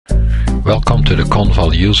Welcome to the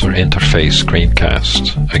CONVAL user interface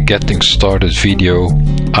screencast, a getting started video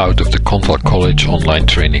out of the CONVAL College online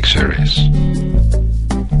training series.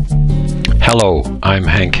 Hello, I'm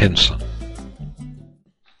Henk Hinsen.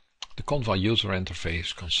 The CONVAL user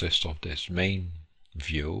interface consists of this main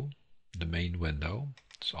view, the main window.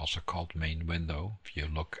 It's also called main window if you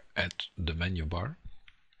look at the menu bar,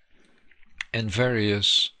 and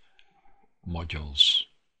various modules.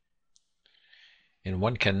 And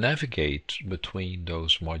one can navigate between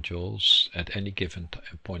those modules at any given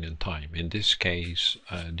point in time. In this case,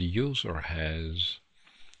 the user has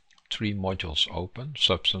three modules open: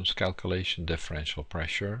 substance calculation, differential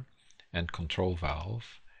pressure, and control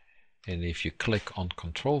valve. And if you click on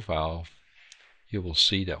control valve, you will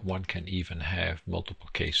see that one can even have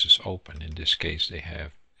multiple cases open. In this case, they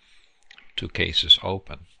have two cases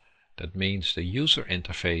open. That means the user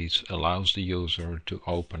interface allows the user to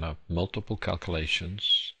open up multiple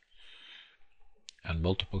calculations and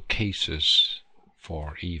multiple cases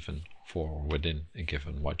for within a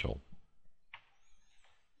given module.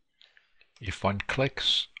 If one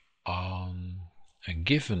clicks on a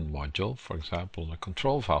given module, for example the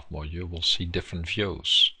control valve module, we'll see different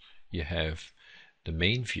views. You have the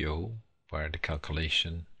main view where the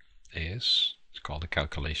calculation is. It's called the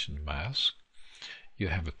calculation mask. You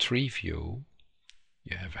have a tree view,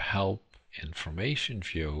 you have a help information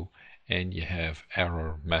view, and you have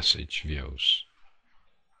error message views.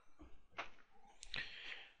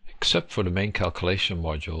 Except for the main calculation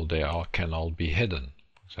module, they can all be hidden.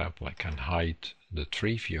 For example, I can hide the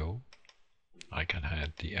tree view, I can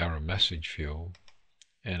hide the error message view,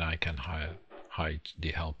 and I can hide the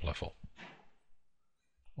help level.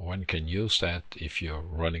 One can use that if you're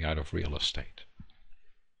running out of real estate.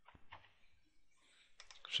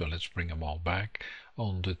 So let's bring them all back.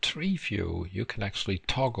 On the tree view, you can actually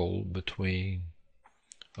toggle between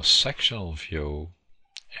a sectional view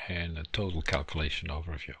and a total calculation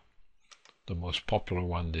overview. The most popular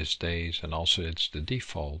one these days, and also it's the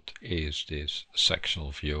default, is this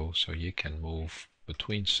sectional view. So you can move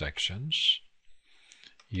between sections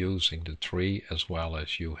using the tree, as well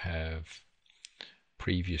as you have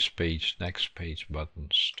previous page, next page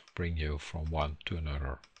buttons to bring you from one to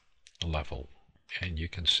another level. And you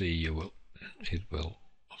can see it will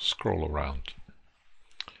scroll around.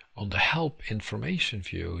 On the help information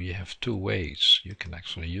view, you have two ways you can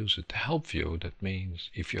actually use it. The help view, that means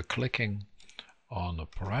if you're clicking on a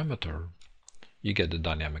parameter, you get the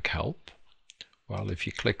dynamic help. While if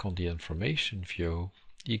you click on the information view,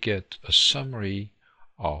 you get a summary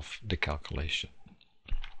of the calculation.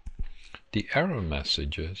 The error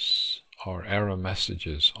messages are error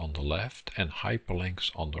messages on the left and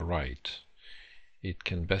hyperlinks on the right. It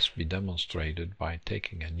can best be demonstrated by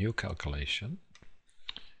taking a new calculation.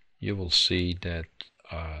 You will see that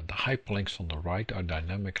the hyperlinks on the right are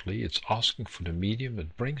dynamically. It's asking for the medium.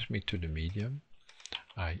 It brings me to the medium.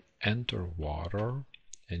 I enter water,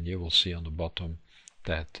 and you will see on the bottom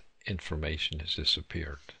that information has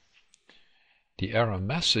disappeared. The error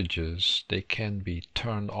messages, they can be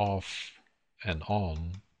turned off and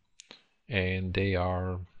on, and they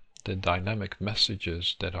are the dynamic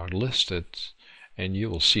messages that are listed. And you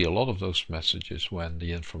will see a lot of those messages when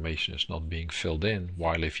the information is not being filled in,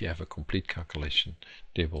 while if you have a complete calculation,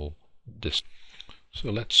 they will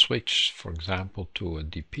So let's switch, for example, to a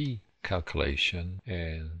DP calculation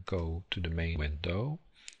and go to the main window.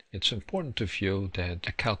 It's important to view that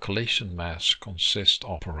the calculation mask consists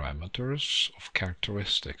of parameters, of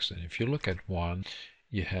characteristics. And if you look at one,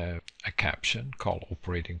 you have a caption called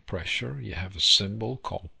operating pressure, you have a symbol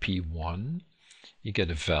called P1, you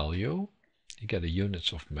get a value, you get a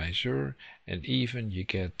units of measure, and even you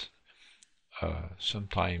get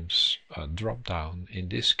sometimes a drop down. In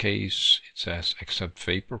this case it says accept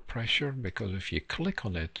vapor pressure, because if you click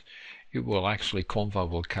on it, it will actually CONVAL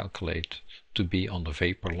will calculate to be on the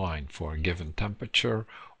vapor line for a given temperature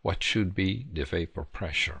what should be the vapor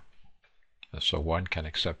pressure. So one can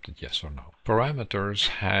accept it yes or no. Parameters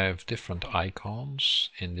have different icons.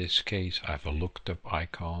 In this case I have a looked up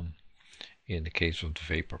icon. In the case of the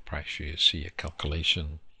vapor pressure, you see a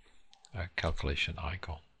calculation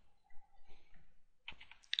icon.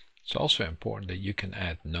 It's also important that you can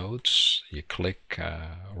add notes. You click,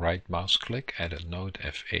 right mouse click, add a note,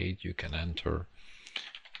 F8, you can enter,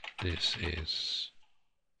 this is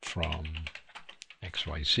from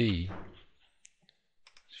XYZ.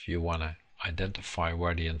 If you want to identify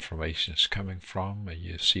where the information is coming from,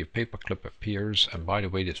 you see a paperclip appears, and by the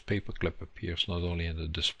way, this paperclip appears not only in the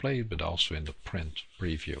display but also in the print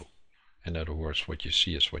preview. In other words, what you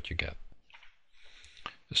see is what you get.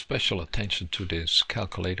 Special attention to this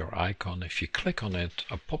calculator icon. If you click on it,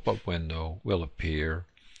 a pop-up window will appear.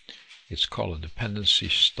 It's called a dependency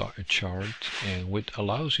chart, and which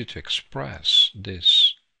allows you to express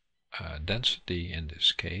this density in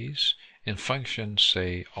this case in functions,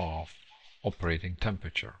 say, of operating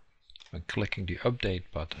temperature. When clicking the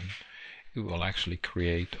update button, it will actually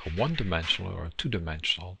create a one-dimensional or a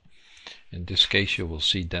two-dimensional. In this case, you will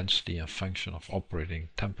see density in function of operating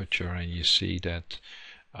temperature, and you see that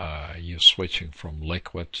you're switching from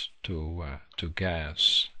liquid to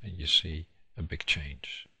gas, and you see a big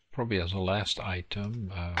change. Probably as a last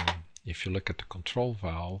item, if you look at the control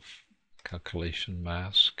valve calculation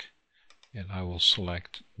mask, and I will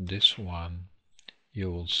select this one, you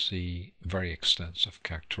will see very extensive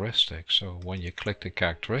characteristics. So when you click the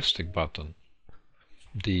characteristic button,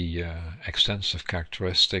 the extensive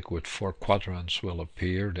characteristic with 4 quadrants will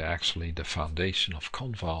appear. They're actually the foundation of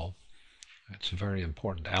CONVAL. It's a very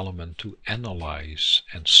important element to analyze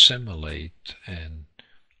and simulate, and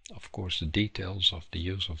of course the details of the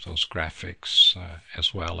use of those graphics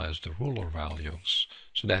as well as the ruler values.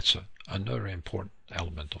 So that's another important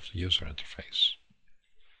element of the user interface.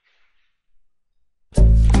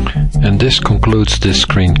 And this concludes this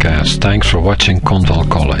screencast. Thanks for watching CONVAL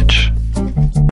College.